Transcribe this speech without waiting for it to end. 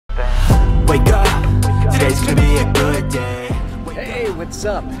Wake up, today's gonna be a good day. Hey, what's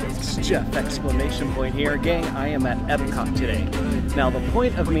up? It's Jeff exclamation point here. Gang, I am at Epcot today. Now the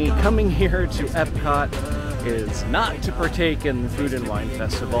point of me coming here to Epcot is not to partake in the Food and Wine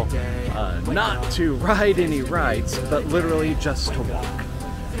Festival, not to ride any rides, but literally just to walk.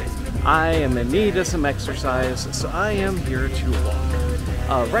 I am in need of some exercise, so I am here to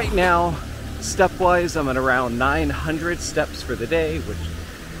walk. Right now, step-wise, I'm at around 900 steps for the day, which is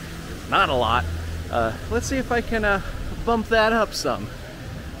not a lot. Let's see if I can bump that up some.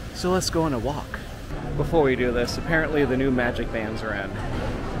 So let's go on a walk. Before we do this, apparently the new Magicbands are in.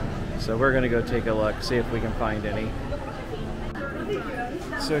 So we're gonna go take a look, see if we can find any.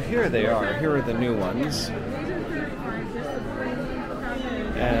 So here they are. Here are the new ones.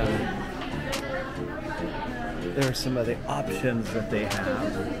 And there are some of the options that they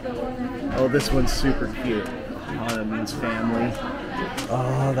have. Oh, this one's super cute. Oh, that means family.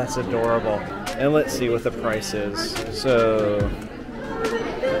 Oh, that's adorable. And let's see what the price is. So,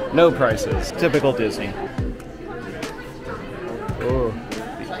 no prices. Typical Disney. Oh,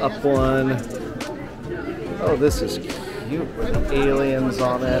 up one. Oh, this is cute with aliens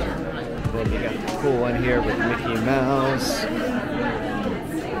on it. Then you got the cool one here with Mickey Mouse.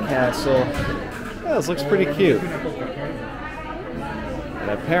 Castle. Oh, this looks pretty cute. And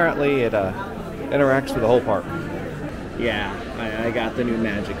apparently it interacts with the whole park. Yeah, I got the new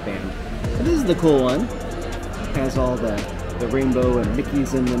Magicband. So this is the cool one. It has all the rainbow and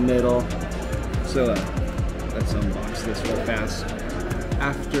Mickey's in the middle. So let's unbox this real fast.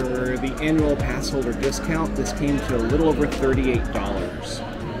 After the annual pass holder discount, this came to a little over $38.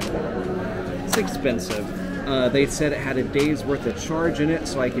 It's expensive. They said it had a day's worth of charge in it,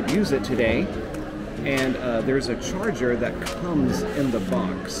 so I could use it today. And there's a charger that comes in the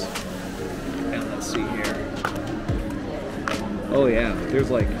box. And let's see here. Oh yeah, there's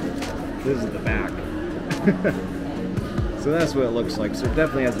like, this is the back. So that's what it looks like. So it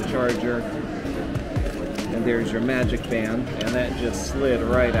definitely has a charger. And there's your Magicband, and that just slid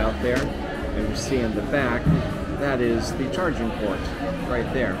right out there. And you see in the back, that is the charging port right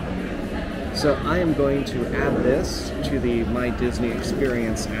there. So I am going to add this to the My Disney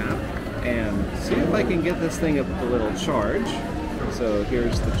Experience app and see if I can get this thing up a little charge. So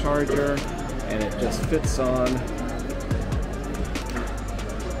here's the charger, and it just fits on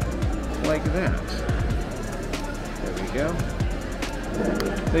like that. There we go.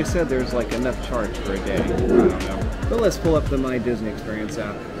 They said there's like enough charge for a day. I don't know. But let's pull up the My Disney Experience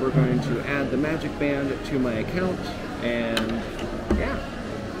app. We're going to add the Magicband to my account, and yeah,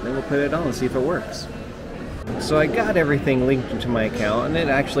 then we'll put it on and see if it works. So I got everything linked into my account, and it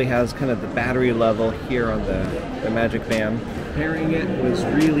actually has kind of the battery level here on the Magicband. Pairing it was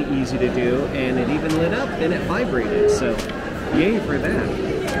really easy to do, and it even lit up and it vibrated, so yay for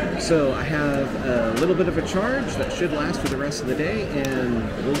that. So I have a little bit of a charge that should last for the rest of the day, and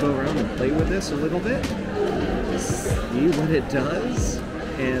we'll go around and play with this a little bit, see what it does,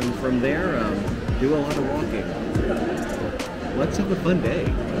 and from there do a lot of walking. Let's have a fun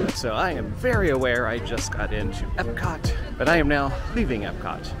day. So I am very aware I just got into Epcot, but I am now leaving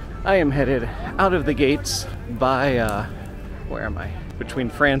Epcot. I am headed out of the gates by, where am I? Between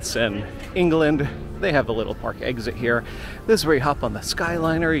France and England. They have a little park exit here. This is where you hop on the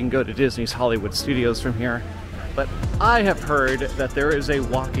Skyliner. You can go to Disney's Hollywood Studios from here. But I have heard that there is a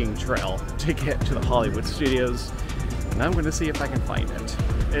walking trail to get to the Hollywood Studios, and I'm going to see if I can find it.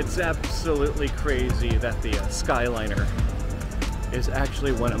 It's absolutely crazy that the Skyliner is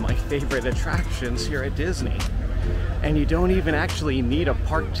actually one of my favorite attractions here at Disney. And you don't even actually need a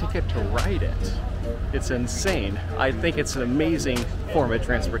park ticket to ride it. It's insane. I think it's an amazing form of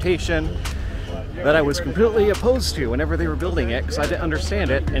transportation that I was completely opposed to whenever they were building it, because I didn't understand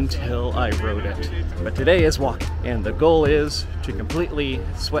it until I rode it. But today is walking, and the goal is to completely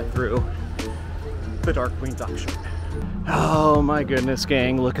sweat through the Dark Queen's auction. Oh my goodness,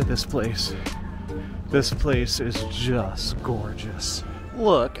 gang, look at this place. This place is just gorgeous.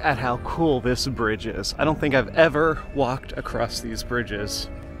 Look at how cool this bridge is. I don't think I've ever walked across these bridges,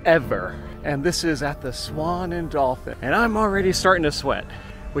 ever. And this is at the Swan and Dolphin. And I'm already starting to sweat,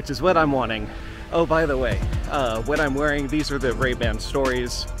 which is what I'm wanting. Oh, by the way, what I'm wearing, these are the Ray-Ban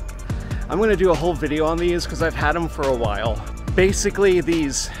Stories. I'm gonna do a whole video on these because I've had them for a while. Basically,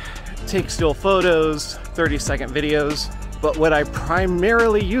 these take still photos, 30-second videos, but what I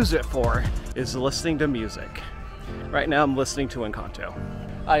primarily use it for is listening to music. Right now I'm listening to Encanto.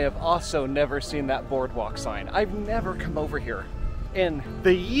 I have also never seen that boardwalk sign. I've never come over here. In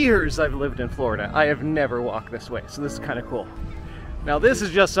the years I've lived in Florida, I have never walked this way, so this is kind of cool. Now this is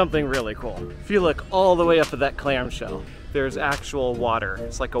just something really cool. If you look all the way up at that clamshell, there's actual water.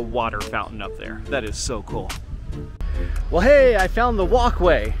 It's like a water fountain up there. That is so cool. Well, hey, I found the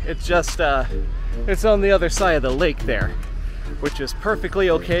walkway. It's just, it's on the other side of the lake there, which is perfectly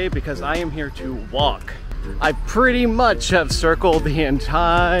okay because I am here to walk. I pretty much have circled the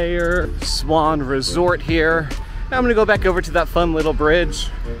entire Swan Resort here. Now I'm gonna go back over to that fun little bridge,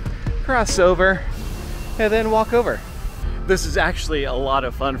 cross over, and then walk over. This is actually a lot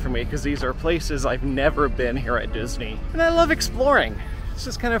of fun for me because these are places I've never been here at Disney. And I love exploring. It's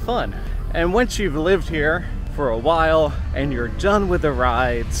just kind of fun. And once you've lived here for a while and you're done with the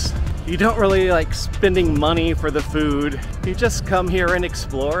rides, you don't really like spending money for the food. You just come here and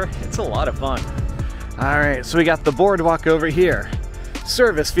explore. It's a lot of fun. All right, so we got the boardwalk over here,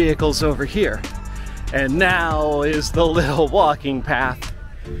 service vehicles over here, and now is the little walking path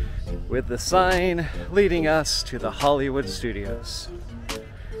with the sign leading us to the Hollywood Studios.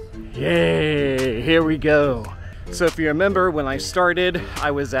 Yay, here we go. So if you remember when I started,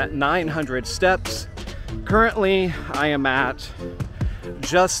 I was at 900 steps. Currently, I am at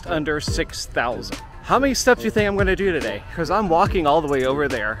just under 6,000. How many steps do you think I'm gonna do today? Because I'm walking all the way over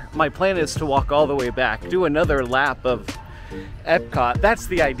there. My plan is to walk all the way back, do another lap of Epcot. That's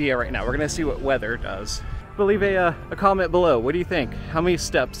the idea right now. We're gonna see what weather does. But leave a comment below. What do you think? How many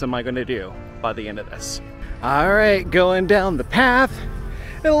steps am I gonna do by the end of this? All right, going down the path.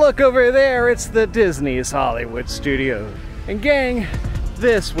 And look over there, it's the Disney's Hollywood Studios. And gang,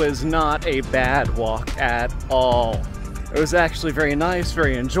 this was not a bad walk at all. It was actually very nice,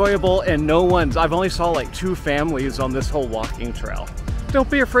 very enjoyable, and I've only saw like 2 families on this whole walking trail. Don't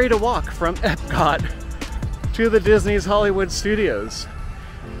be afraid to walk from Epcot to the Disney's Hollywood Studios.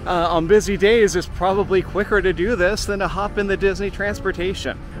 On busy days, it's probably quicker to do this than to hop in the Disney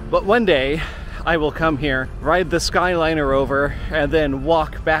transportation. But one day, I will come here, ride the Skyliner over, and then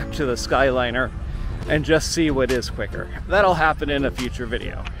walk back to the Skyliner and just see what is quicker. That'll happen in a future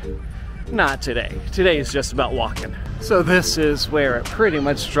video. Not today. Today is just about walking. So this is where it pretty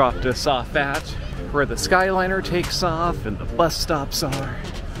much dropped us off at, where the Skyliner takes off and the bus stops are.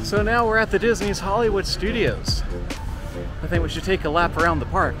 So now we're at the Disney's Hollywood Studios. I think we should take a lap around the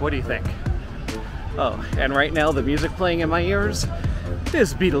park. What do you think? Oh, and right now the music playing in my ears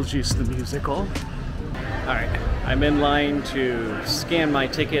is Beetlejuice the Musical. All right, I'm in line to scan my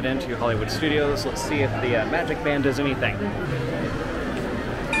ticket into Hollywood Studios. Let's see if the Magicband does anything.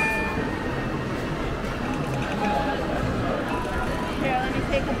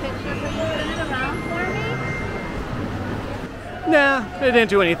 Take a picture for you, turn it around for me? Nah, it didn't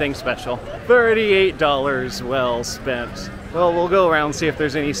do anything special. $38 well spent. Well, we'll go around and see if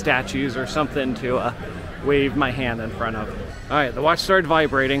there's any statues or something to wave my hand in front of. All right, the watch started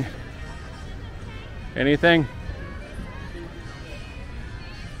vibrating. Anything?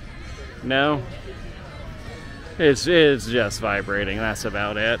 No? It's just vibrating, that's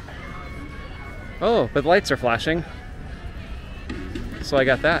about it. Oh, but the lights are flashing. So I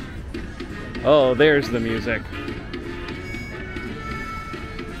got that. Oh, there's the music.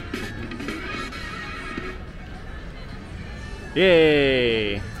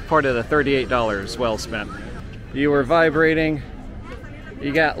 Yay! Part of the $38 well spent. You were vibrating.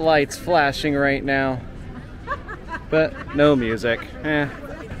 You got lights flashing right now. But no music.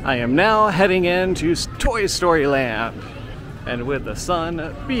 I am now heading into Toy Story Land. And with the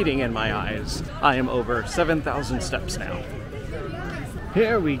sun beating in my eyes, I am over 7,000 steps now.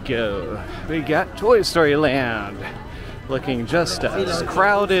 Here we go. We got Toy Story Land, looking just as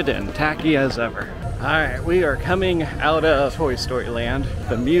crowded and tacky as ever. All right, we are coming out of Toy Story Land.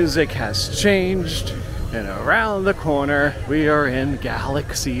 The music has changed, and around the corner, we are in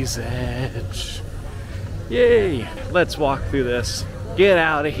Galaxy's Edge. Yay! Let's walk through this, get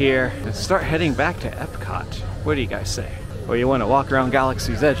out of here, and start heading back to Epcot. What do you guys say? Or you want to walk around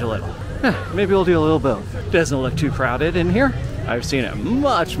Galaxy's Edge a little? Maybe we'll do a little both. Doesn't look too crowded in here. I've seen it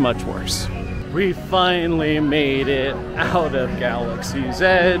much, much worse. We finally made it out of Galaxy's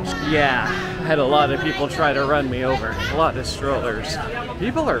Edge. Yeah, I had a lot of people try to run me over. A lot of strollers.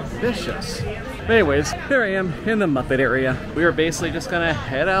 People are vicious. But anyways, here I am in the Muppet area. We are basically just gonna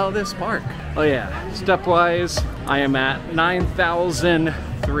head out of this park. Oh yeah, step-wise, I am at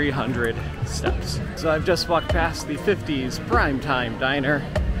 9,300 steps. So I've just walked past the 50s Primetime Diner,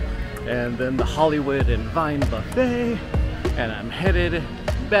 and then the Hollywood and Vine Buffet, and I'm headed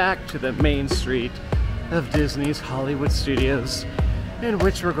back to the main street of Disney's Hollywood Studios, in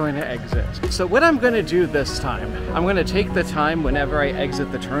which we're going to exit. So what I'm going to do this time, I'm going to take the time whenever I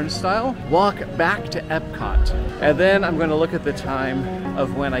exit the turnstile, walk back to Epcot, and then I'm going to look at the time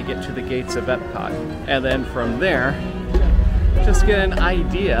of when I get to the gates of Epcot, and then from there just get an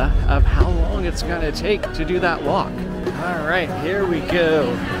idea of how long it's going to take to do that walk. All right, here we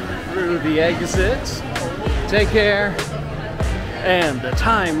go through the exit. Take care. And the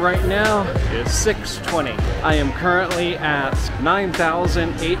time right now is 6:20. I am currently at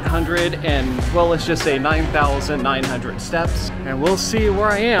 9,800 and, well, let's just say 9,900 steps. And we'll see where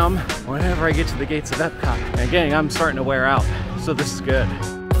I am whenever I get to the gates of Epcot. And again, I'm starting to wear out, so this is good.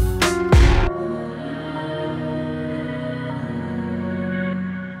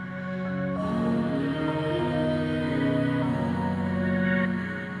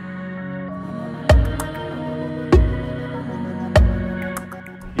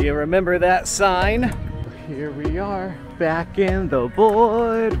 You remember that sign? Here we are, back in the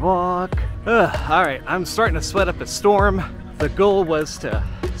boardwalk. All right, I'm starting to sweat up a storm. The goal was to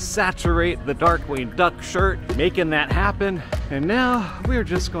saturate the Darkwing Duck shirt, making that happen. And now we're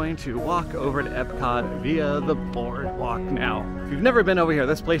just going to walk over to Epcot via the boardwalk now. If you've never been over here,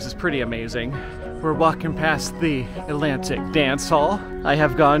 this place is pretty amazing. We're walking past the Atlantic Dance Hall. I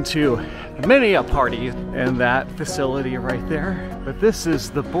have gone to many a party in that facility right there. But this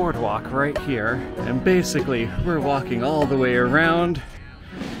is the boardwalk right here. And basically, we're walking all the way around.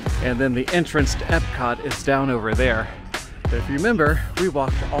 And then the entrance to Epcot is down over there. But if you remember, we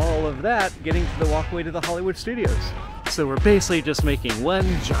walked all of that getting to the walkway to the Hollywood Studios. So we're basically just making one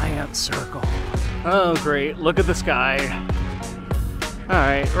giant circle. Oh great, look at the sky.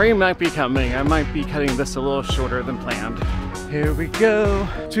 Alright, rain might be coming. I might be cutting this a little shorter than planned. Here we go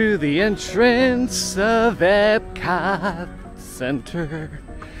to the entrance of Epcot Center.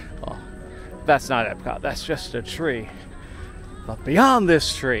 Oh, that's not Epcot, that's just a tree. But beyond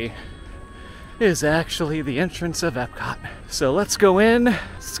this tree is actually the entrance of Epcot. So let's go in,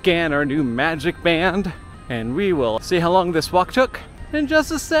 scan our new Magicband, and we will see how long this walk took in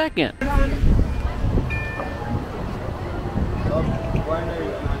just a second.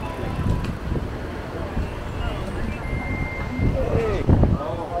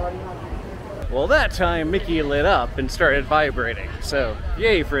 Well, that time Mickey lit up and started vibrating, so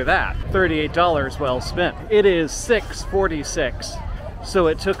yay for that. $38 well spent. It is 6:46, so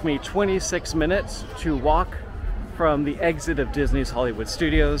it took me 26 minutes to walk from the exit of Disney's Hollywood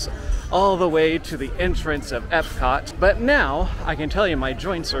Studios all the way to the entrance of Epcot. But now I can tell you my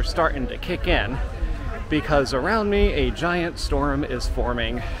joints are starting to kick in because around me a giant storm is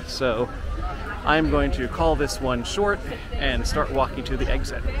forming. So I'm going to call this one short and start walking to the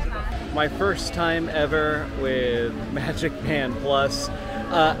exit. My first time ever with Magicband Plus.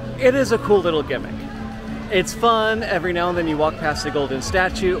 It is a cool little gimmick. It's fun. Every now and then you walk past the golden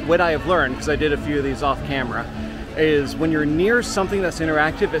statue. What I have learned, because I did a few of these off camera, is when you're near something that's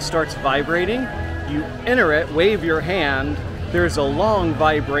interactive, it starts vibrating. You enter it, wave your hand, there's a long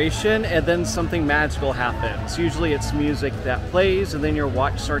vibration, and then something magical happens. Usually it's music that plays, and then your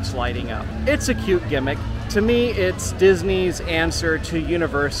watch starts lighting up. It's a cute gimmick. To me, it's Disney's answer to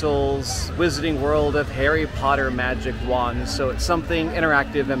Universal's Wizarding World of Harry Potter magic wands, so it's something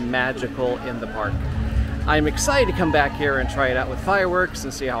interactive and magical in the park. I'm excited to come back here and try it out with fireworks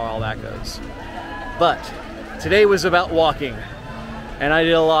and see how all that goes. But today was about walking, and I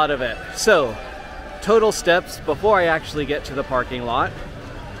did a lot of it. So, total steps before I actually get to the parking lot.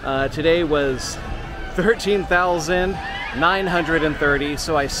 Today was 13,930,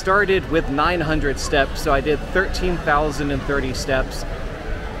 so I started with 900 steps, so I did 13,030 steps.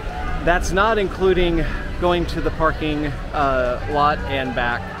 That's not including going to the parking lot and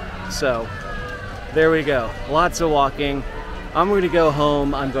back. So there we go, lots of walking. I'm going to go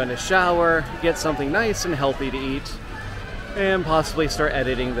home, I'm going to shower, get something nice and healthy to eat, and possibly start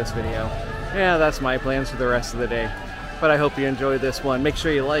editing this video. Yeah, that's my plans for the rest of the day. But I hope you enjoyed this one. Make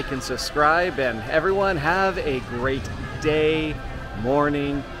sure you like and subscribe, and everyone have a great day,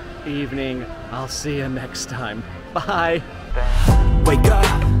 morning, evening. I'll see you next time. Bye. Wake up,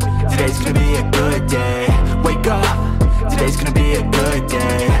 today's gonna be a good day. Wake up, today's gonna be a good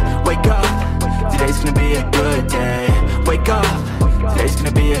day. Wake up, today's gonna be a good day. Wake up, today's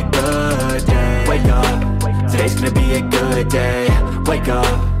gonna be a good day. Wake up, today's gonna be a good day. Wake up,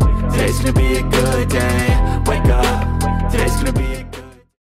 today's gonna be a good day. Wake up, today's gonna be